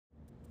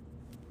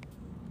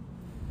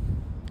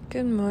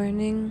Good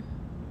morning.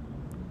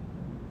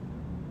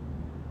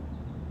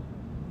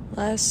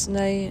 Last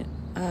night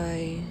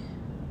I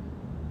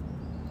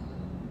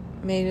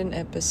made an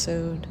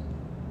episode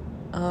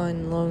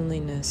on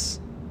loneliness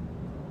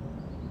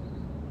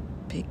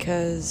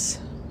because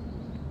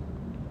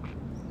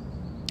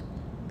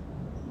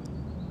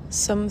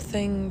some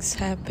things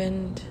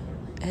happened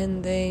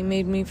and they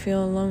made me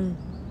feel alone.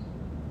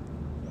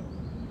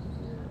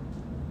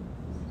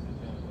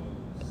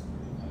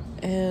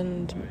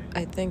 And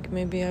I think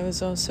maybe I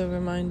was also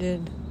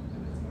reminded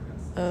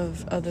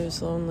of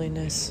others'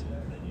 loneliness.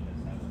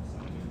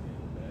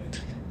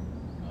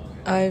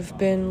 I've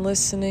been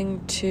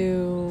listening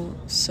to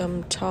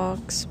some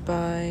talks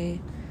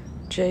by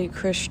J.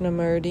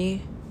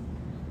 Krishnamurti,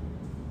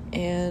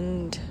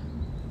 and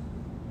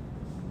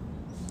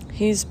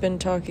he's been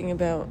talking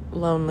about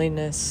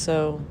loneliness,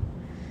 so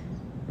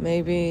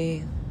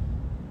maybe,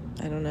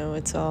 I don't know,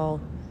 it's all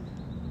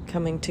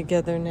coming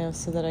together now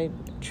so that I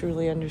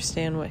truly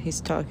understand what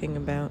he's talking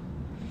about.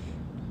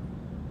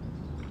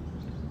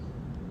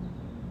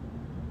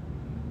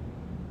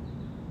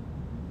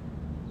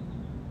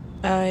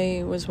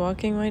 I was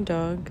walking my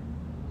dog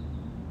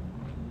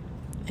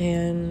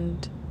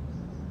and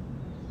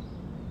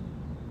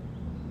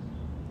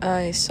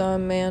I saw a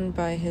man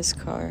by his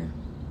car,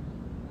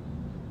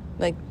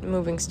 like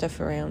moving stuff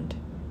around.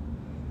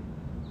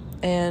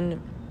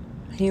 And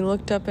he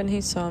looked up and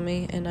he saw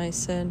me and I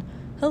said,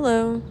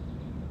 "Hello."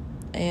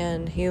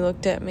 And he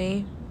looked at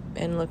me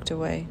and looked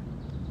away.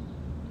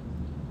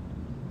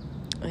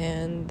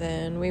 And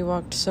then we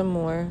walked some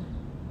more.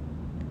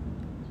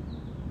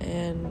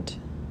 And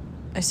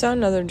I saw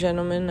another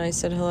gentleman. I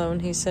said hello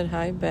and he said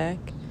hi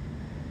back.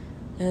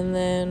 And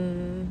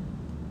then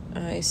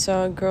I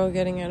saw a girl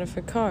getting out of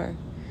her car.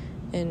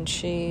 And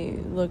she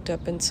looked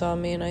up and saw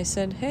me and I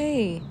said,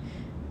 "Hey."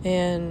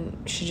 And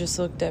she just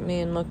looked at me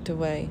and looked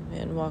away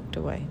and walked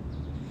away.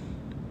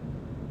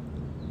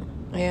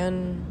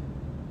 And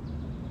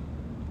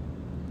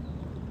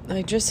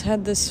I just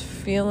had this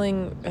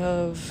feeling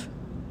of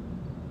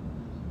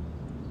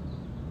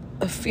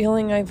a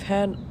feeling I've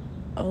had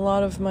a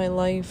lot of my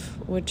life,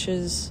 which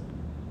is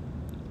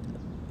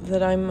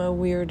that I'm a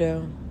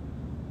weirdo,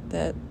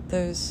 that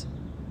there's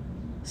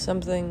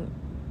something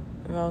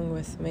wrong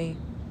with me.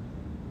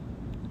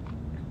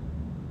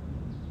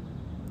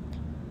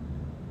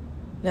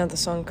 Now the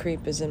song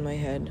Creep is in my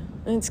head.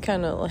 It's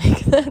kind of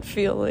like that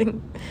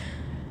feeling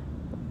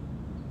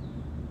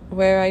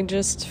where I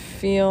just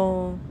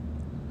feel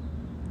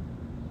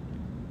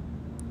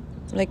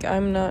like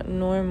I'm not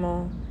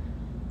normal.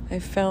 I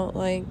felt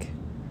like,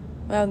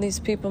 wow, these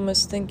people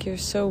must think you're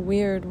so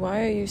weird.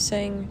 Why are you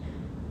saying...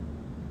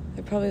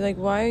 They're probably like,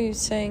 why are you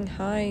saying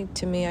hi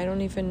to me? I don't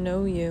even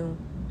know you.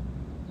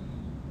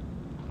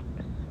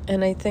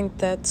 And I think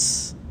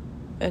that's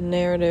a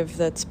narrative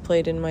that's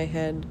played in my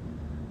head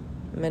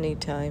many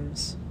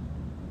times,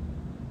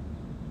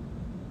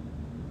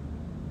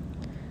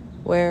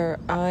 where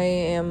I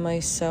am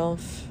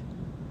myself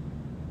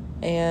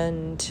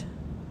and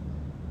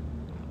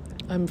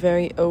I'm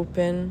very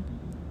open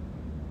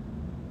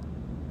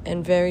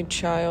and very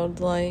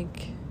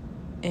childlike,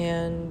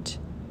 and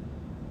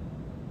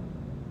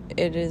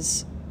it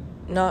is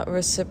not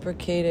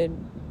reciprocated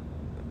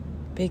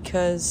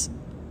because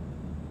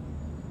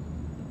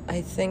I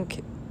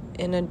think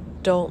in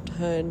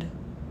adulthood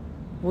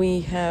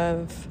we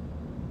have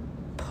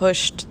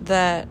pushed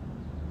that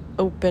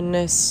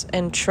openness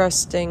and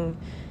trusting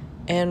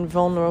and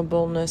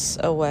vulnerableness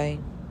away.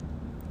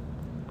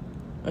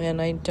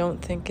 And I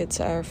don't think it's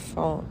our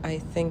fault. I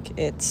think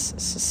it's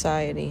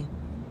society.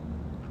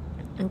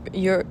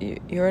 You're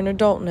an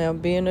adult now.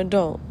 Be an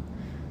adult.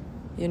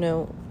 You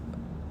know,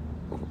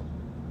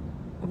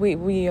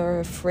 we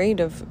are afraid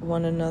of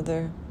one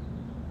another.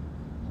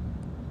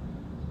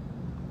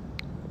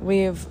 We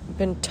have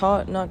been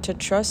taught not to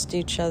trust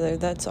each other.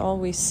 That's all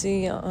we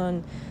see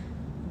on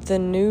the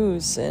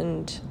news,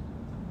 and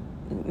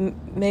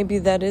maybe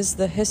that is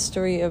the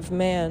history of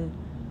man.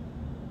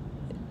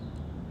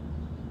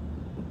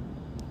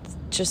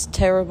 Just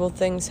terrible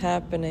things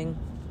happening.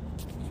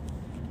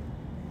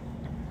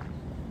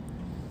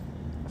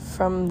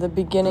 From the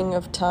beginning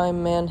of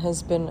time, man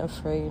has been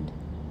afraid.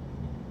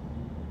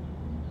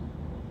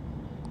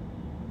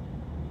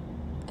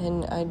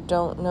 And I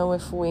don't know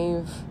if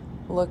we've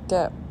looked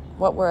at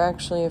what we're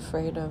actually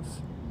afraid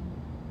of.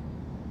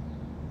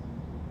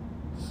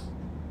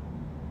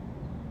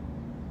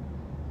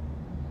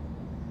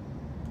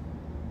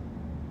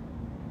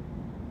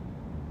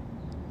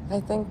 I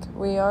think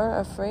we are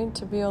afraid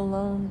to be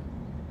alone.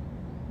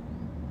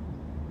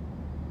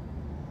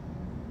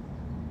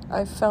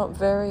 I felt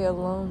very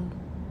alone.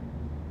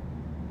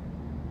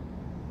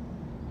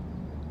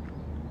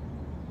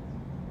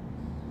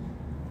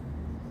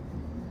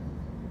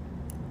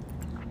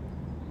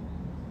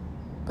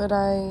 But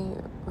I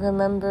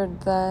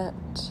remembered that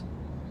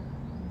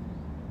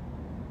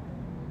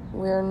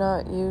we're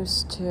not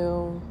used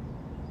to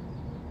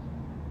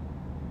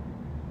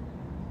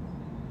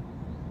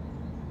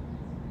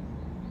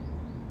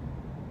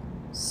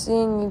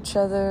seeing each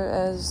other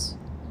as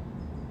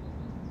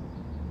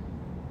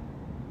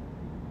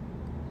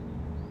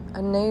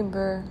a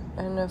neighbor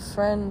and a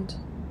friend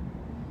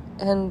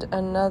and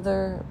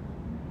another,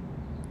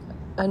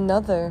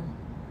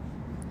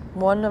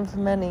 one of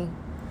many.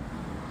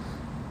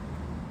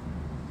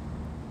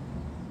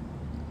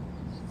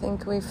 I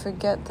think we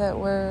forget that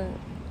we're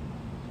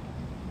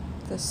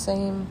the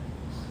same,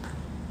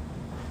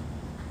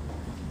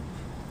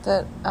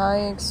 that I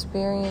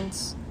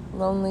experience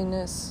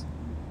loneliness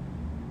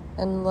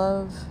and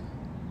love,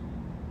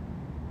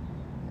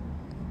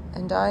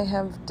 and I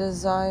have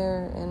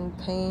desire and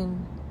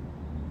pain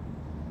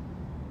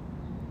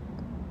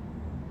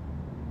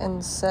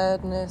and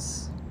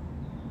sadness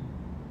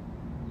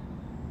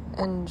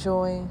and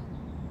joy,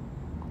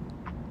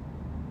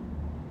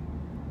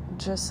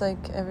 just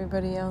like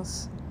everybody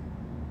else.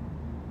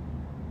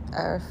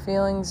 Our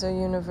feelings are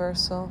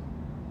universal.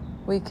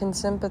 We can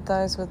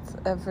sympathize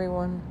with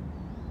everyone.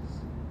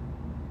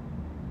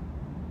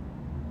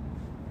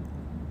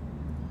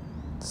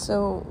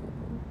 So,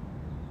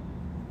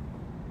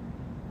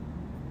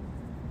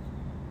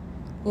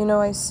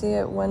 I see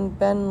it when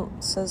Ben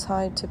says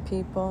hi to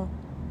people.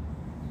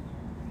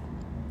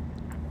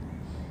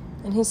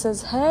 And he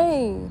says,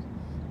 "Hey!"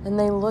 And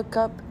they look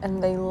up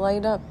and they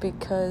light up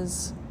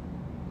because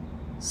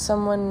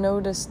someone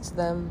noticed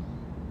them.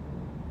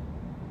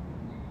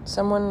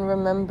 Someone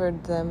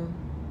remembered them.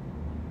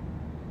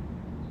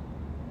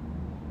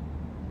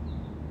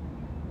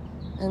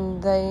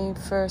 And they,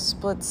 for a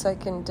split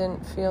second,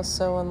 didn't feel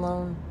so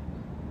alone.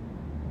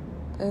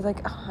 They're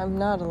like, "Oh, I'm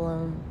not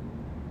alone."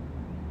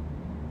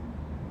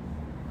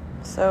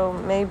 So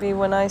maybe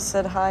when I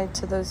said hi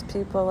to those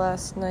people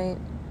last night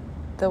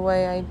the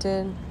way I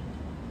did,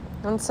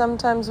 and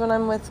sometimes when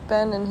I'm with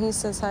Ben and he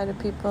says hi to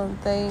people,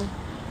 they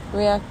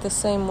react the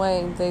same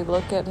way. They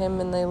look at him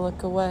and they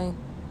look away.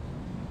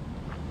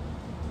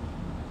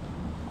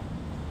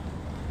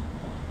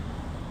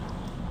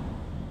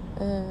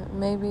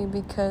 Maybe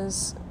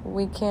because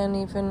we can't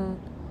even,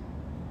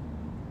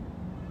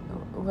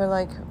 we're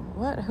like,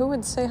 what? Who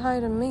would say hi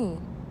to me?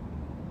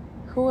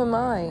 Who am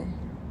I?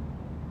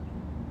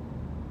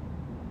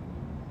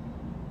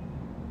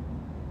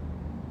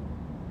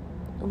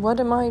 What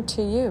am I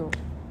to you?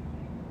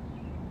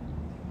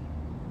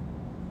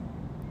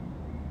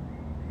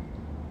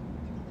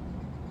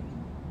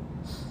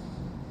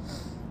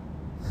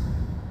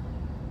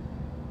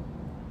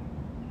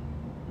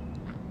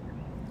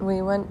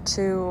 We went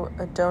to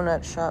a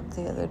donut shop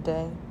the other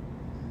day,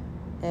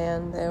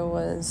 and there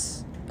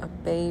was a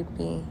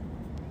baby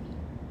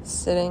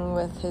sitting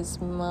with his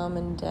mom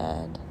and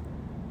dad.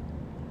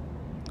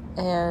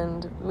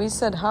 And we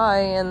said hi,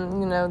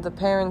 and, the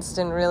parents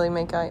didn't really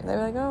make eye... They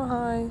were like, "Oh,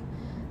 hi."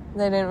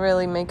 They didn't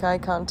really make eye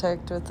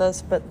contact with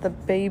us, but the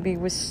baby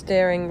was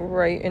staring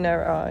right in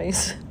our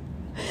eyes.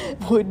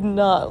 Would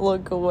not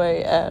look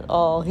away at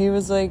all. He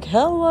was like,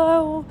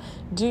 "Hello,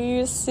 do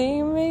you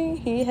see me?"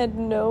 He had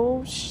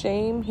no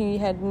shame. He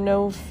had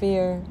no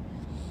fear.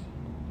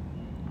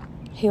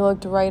 He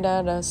looked right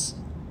at us.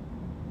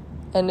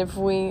 And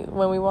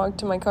when we walked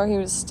to my car, he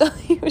was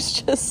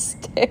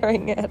just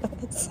staring at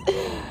us.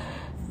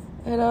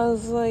 And I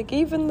was like,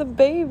 even the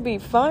baby,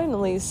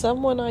 finally,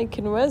 someone I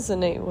can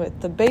resonate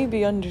with. The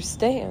baby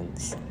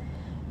understands.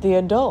 The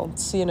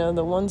adults, the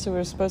ones who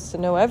are supposed to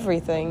know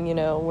everything,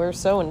 we're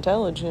so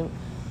intelligent.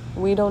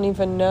 We don't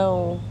even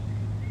know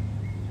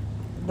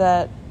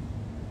that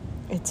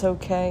it's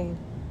okay.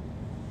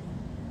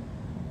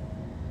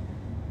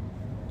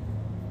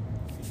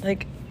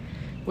 Like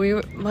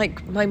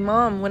my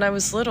mom, when I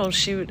was little,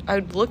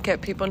 I'd look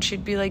at people and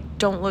she'd be like,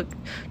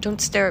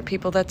 don't stare at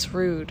people, that's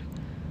rude.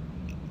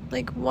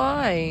 Like,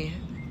 why?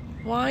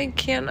 Why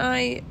can't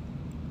I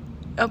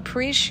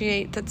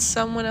appreciate that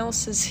someone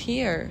else is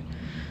here?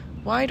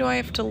 Why do I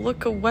have to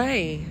look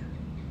away?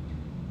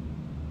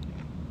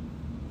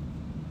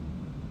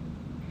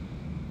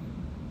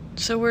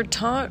 So we're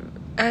taught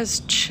as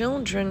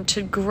children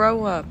to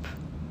grow up.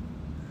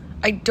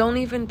 I don't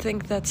even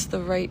think that's the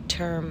right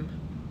term.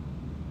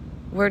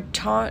 We're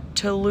taught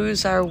to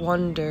lose our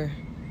wonder.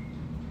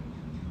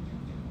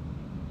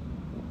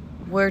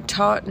 We're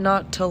taught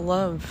not to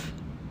love.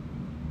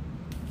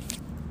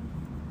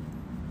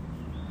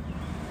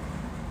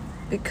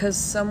 Because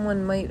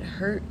someone might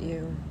hurt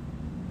you.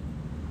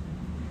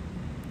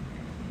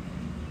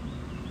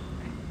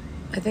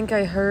 I think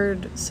I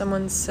heard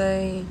someone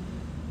say,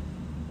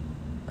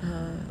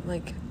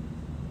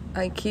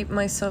 I keep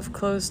myself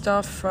closed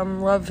off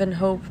from love and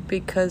hope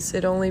because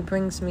it only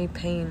brings me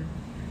pain.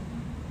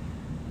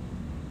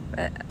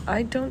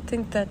 I don't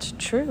think that's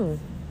true.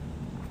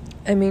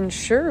 I mean,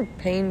 sure,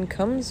 pain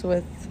comes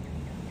with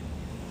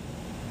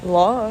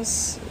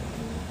loss.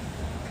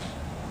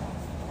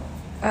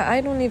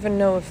 I don't even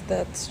know if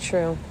that's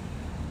true.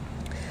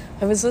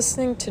 I was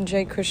listening to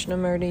Jay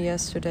Krishnamurti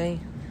yesterday,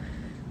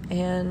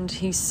 and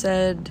he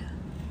said,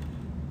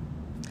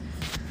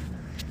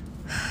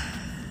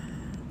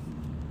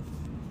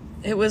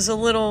 it was a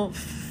little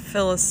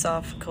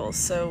philosophical,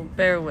 so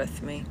bear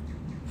with me.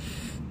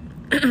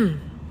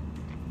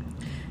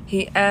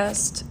 He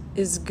asked,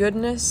 is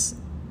goodness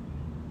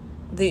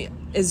the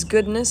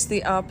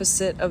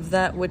opposite of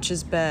that which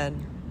is bad?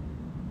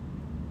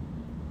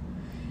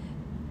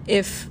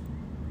 If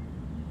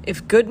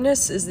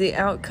goodness is the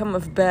outcome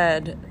of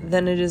bad,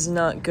 then it is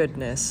not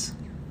goodness.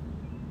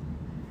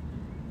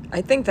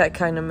 I think that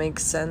kind of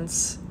makes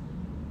sense,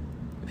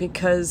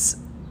 because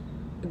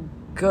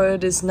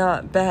good is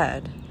not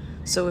bad.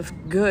 So if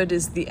good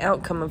is the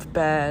outcome of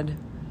bad,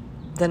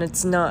 then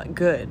it's not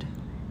good.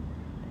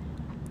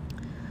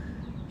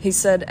 He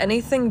said,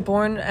 anything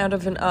born out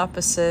of an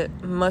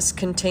opposite must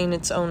contain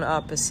its own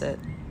opposite.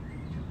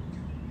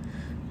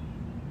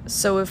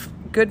 So if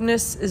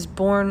goodness is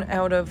born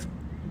out of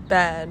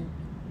bad,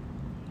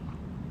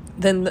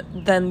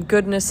 then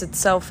goodness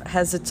itself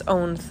has its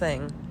own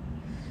thing.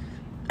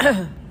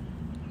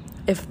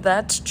 If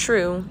that's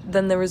true,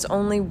 then there is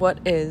only what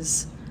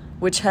is,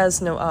 which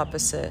has no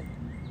opposite.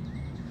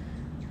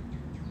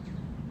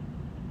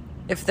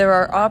 If there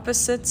are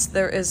opposites,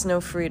 there is no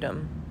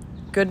freedom.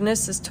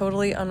 Goodness is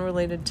totally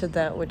unrelated to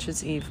that which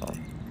is evil.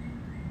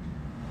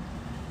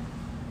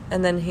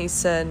 And then he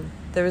said,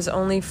 there is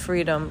only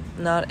freedom,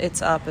 not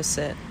its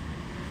opposite.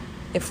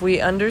 If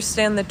we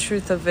understand the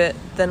truth of it,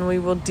 then we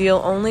will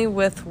deal only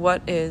with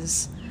what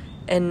is,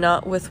 and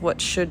not with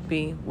what should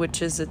be,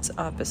 which is its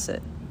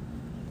opposite.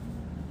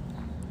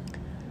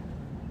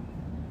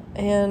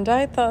 And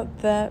I thought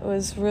that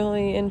was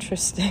really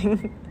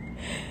interesting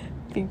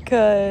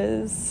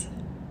because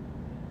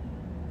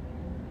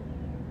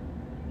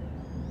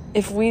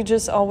if we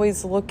just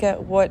always look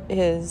at what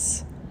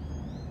is,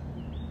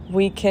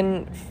 we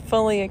can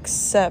fully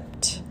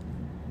accept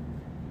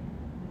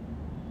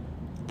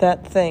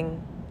that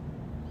thing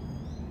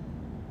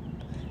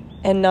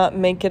and not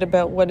make it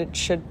about what it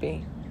should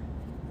be.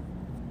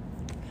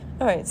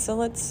 Alright, so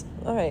let's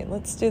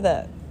do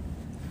that.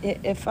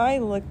 If I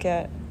look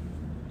at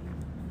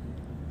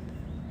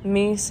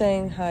me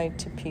saying hi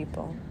to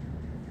people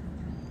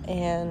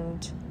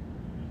and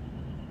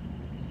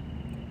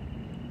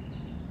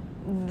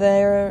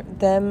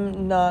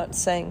them not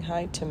saying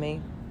hi to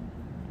me,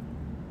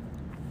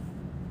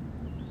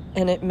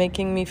 and it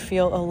making me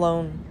feel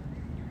alone,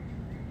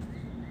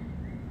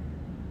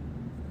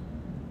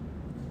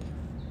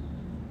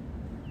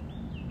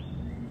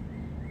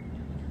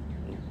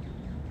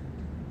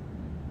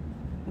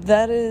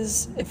 that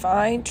is, if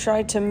I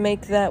try to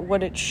make that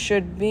what it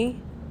should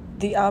be,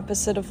 the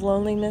opposite of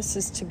loneliness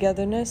is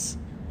togetherness,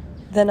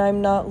 then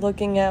I'm not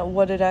looking at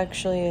what it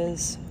actually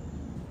is.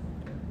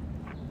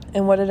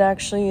 And what it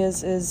actually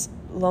is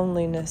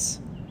loneliness.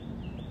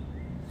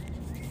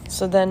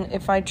 So then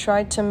if I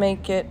try to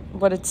make it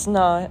what it's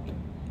not,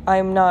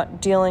 I'm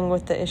not dealing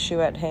with the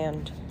issue at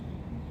hand.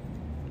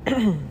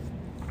 Am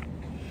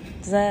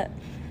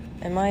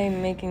I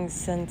making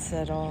sense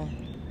at all?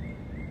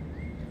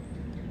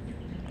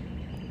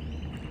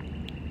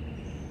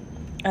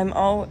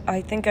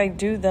 I think I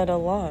do that a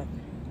lot.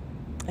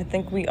 I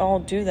think we all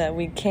do that.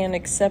 We can't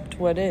accept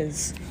what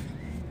is.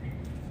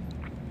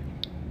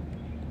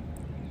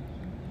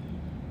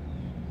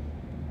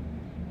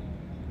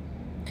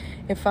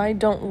 If I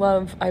don't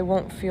love, I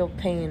won't feel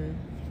pain.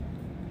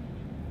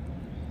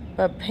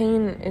 But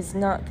pain is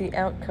not the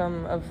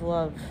outcome of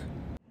love.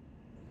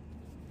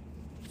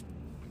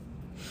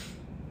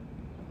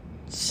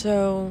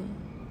 So,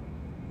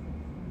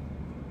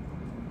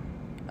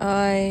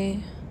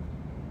 I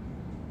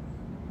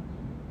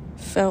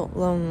felt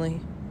lonely.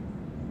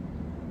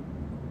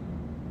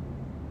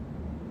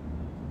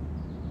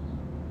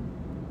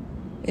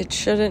 It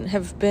shouldn't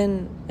have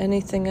been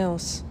anything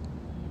else.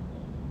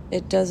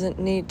 It doesn't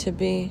need to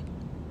be.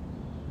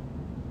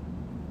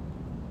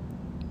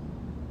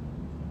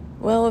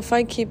 Well, if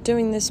I keep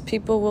doing this,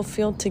 people will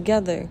feel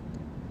together.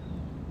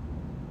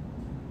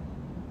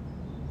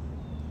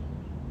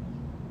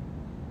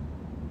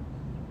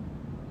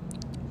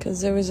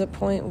 Because there was a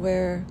point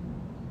where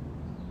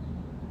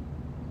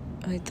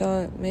I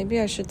thought maybe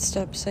I should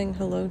stop saying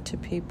hello to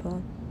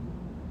people.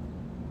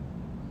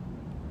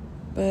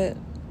 But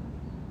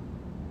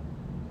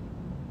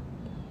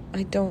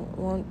I don't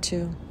want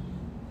to.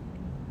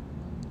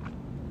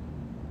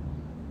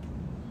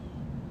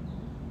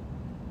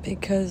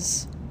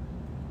 Because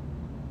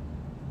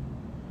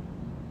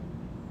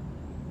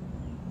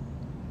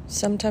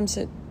sometimes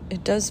it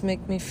does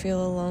make me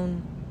feel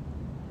alone.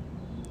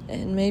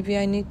 And maybe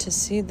I need to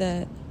see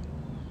that.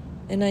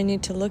 And I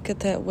need to look at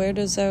that. Where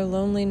does our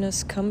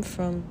loneliness come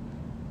from?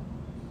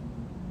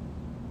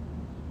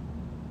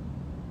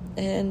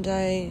 And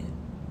I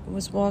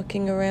was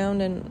walking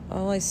around and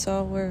all I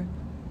saw were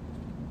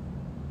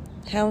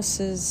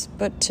houses.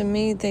 But to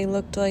me, they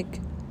looked like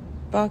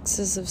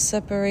boxes of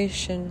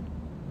separation.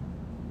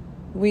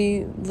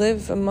 We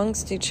live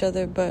amongst each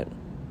other, but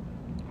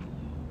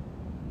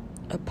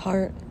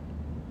apart.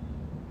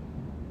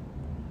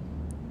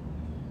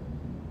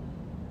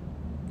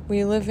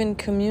 We live in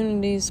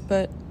communities,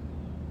 but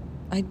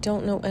I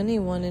don't know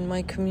anyone in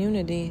my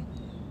community.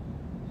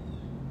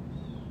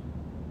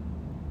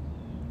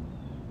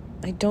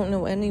 I don't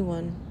know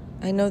anyone.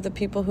 I know the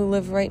people who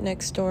live right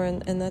next door,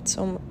 and that's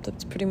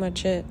pretty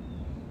much it.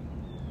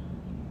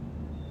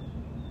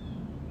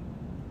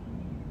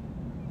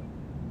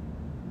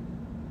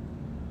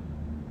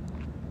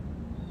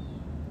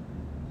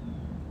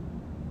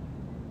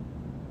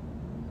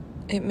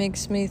 It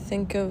makes me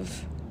think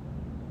of,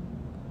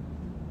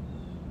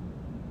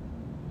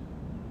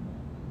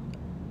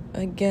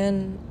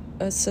 again,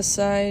 a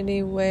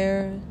society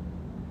where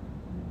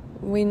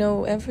we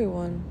know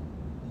everyone,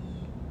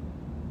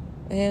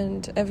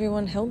 and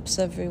everyone helps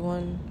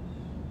everyone,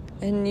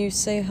 and you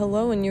say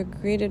hello and you're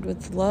greeted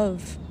with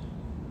love,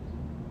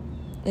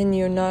 and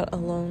you're not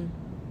alone.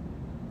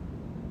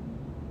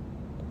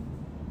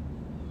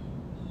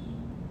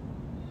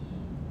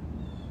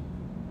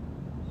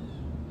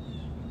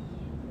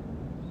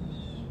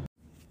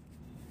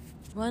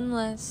 One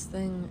last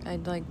thing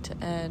I'd like to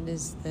add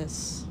is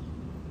this.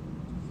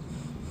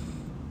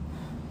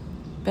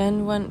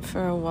 Ben went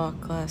for a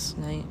walk last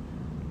night,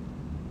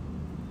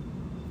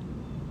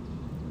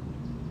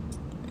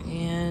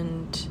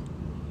 and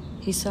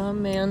he saw a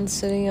man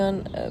sitting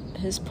on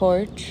his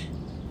porch,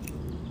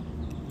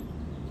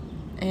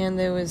 and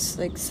there was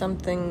like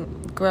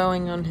something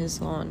growing on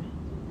his lawn.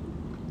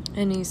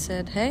 And he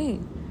said, "Hey,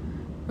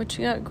 what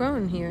you got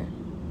growing here?"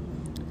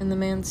 And the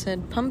man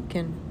said,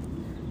 "Pumpkin."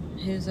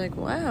 He was like,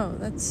 "Wow,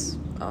 that's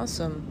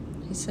awesome."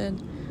 He said,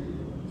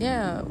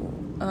 "Yeah,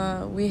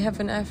 we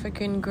have an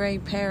African gray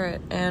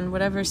parrot, and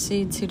whatever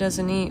seeds he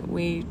doesn't eat,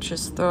 we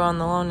just throw on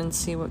the lawn and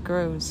see what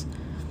grows."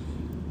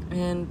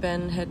 And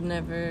Ben had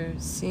never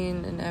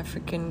seen an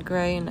African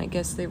gray, and I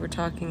guess they were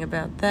talking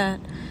about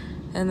that.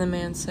 And the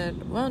man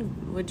said, "Well,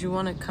 would you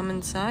want to come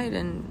inside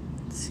and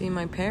see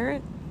my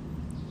parrot?"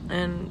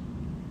 And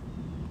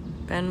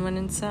Ben went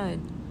inside,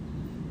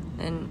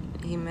 and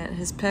he met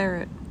his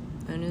parrot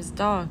and his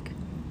dog.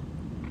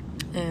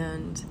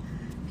 And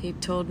he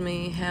told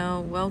me how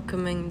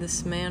welcoming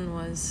this man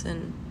was,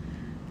 and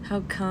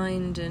how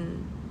kind,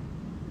 and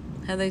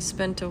how they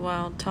spent a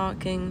while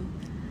talking.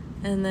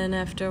 And then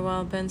after a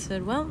while, Ben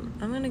said, "Well,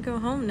 I'm going to go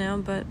home now,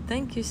 but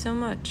thank you so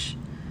much."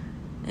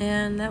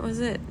 And that was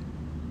it.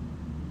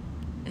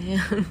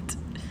 And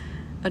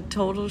a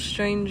total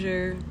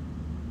stranger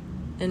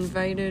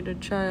invited a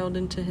child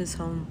into his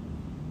home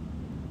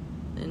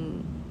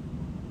and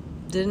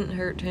didn't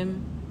hurt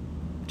him,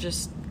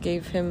 just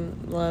gave him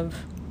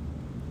love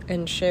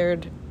and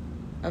shared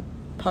a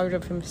part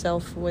of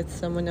himself with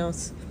someone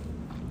else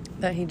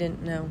that he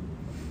didn't know.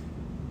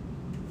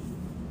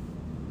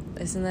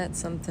 Isn't that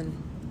something?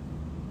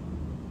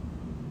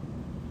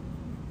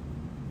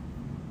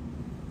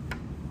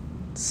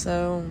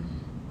 So,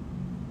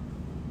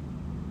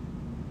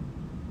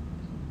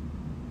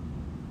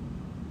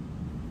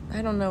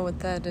 I don't know what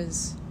that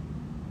is.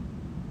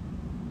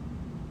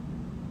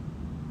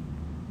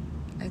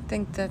 I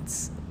think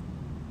that's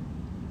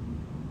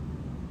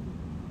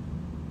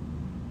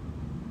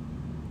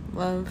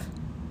love.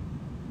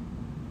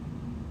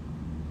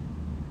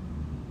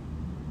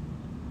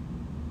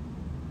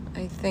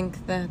 I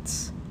think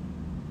that's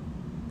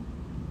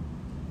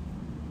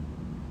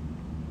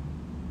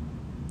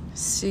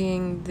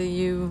seeing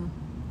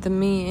the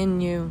me in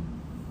you,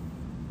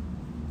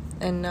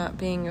 and not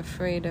being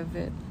afraid of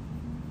it.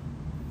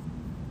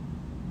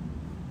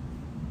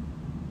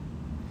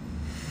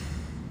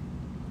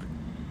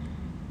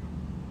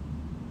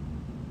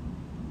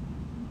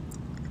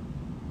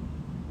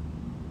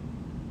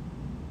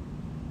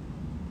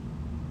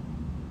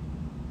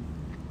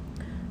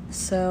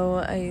 So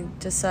I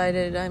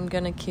decided I'm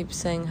gonna keep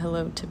saying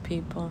hello to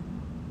people.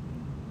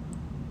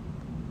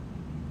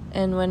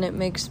 And when it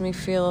makes me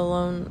feel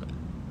alone,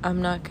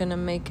 I'm not gonna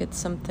make it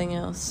something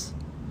else.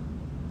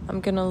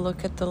 I'm gonna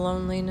look at the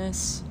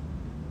loneliness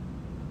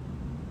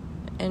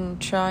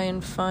and try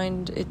and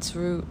find its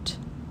root.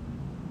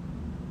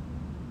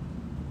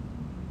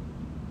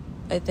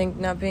 I think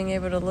not being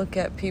able to look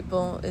at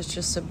people is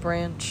just a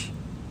branch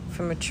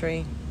from a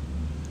tree.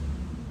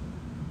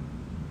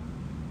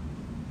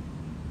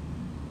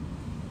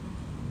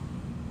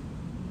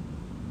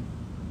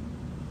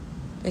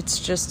 It's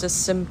just a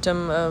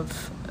symptom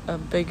of a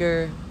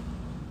bigger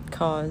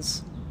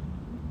cause.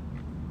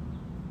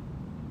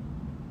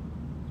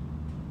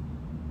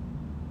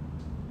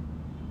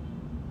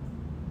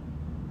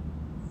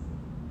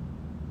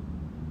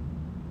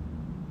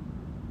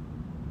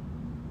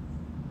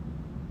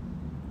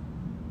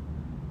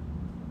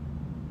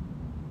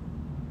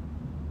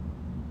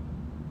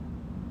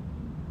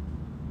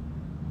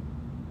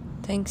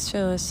 Thanks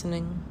for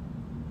listening.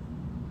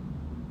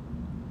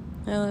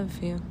 I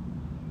love you.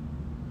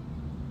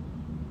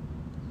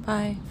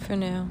 Bye for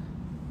now.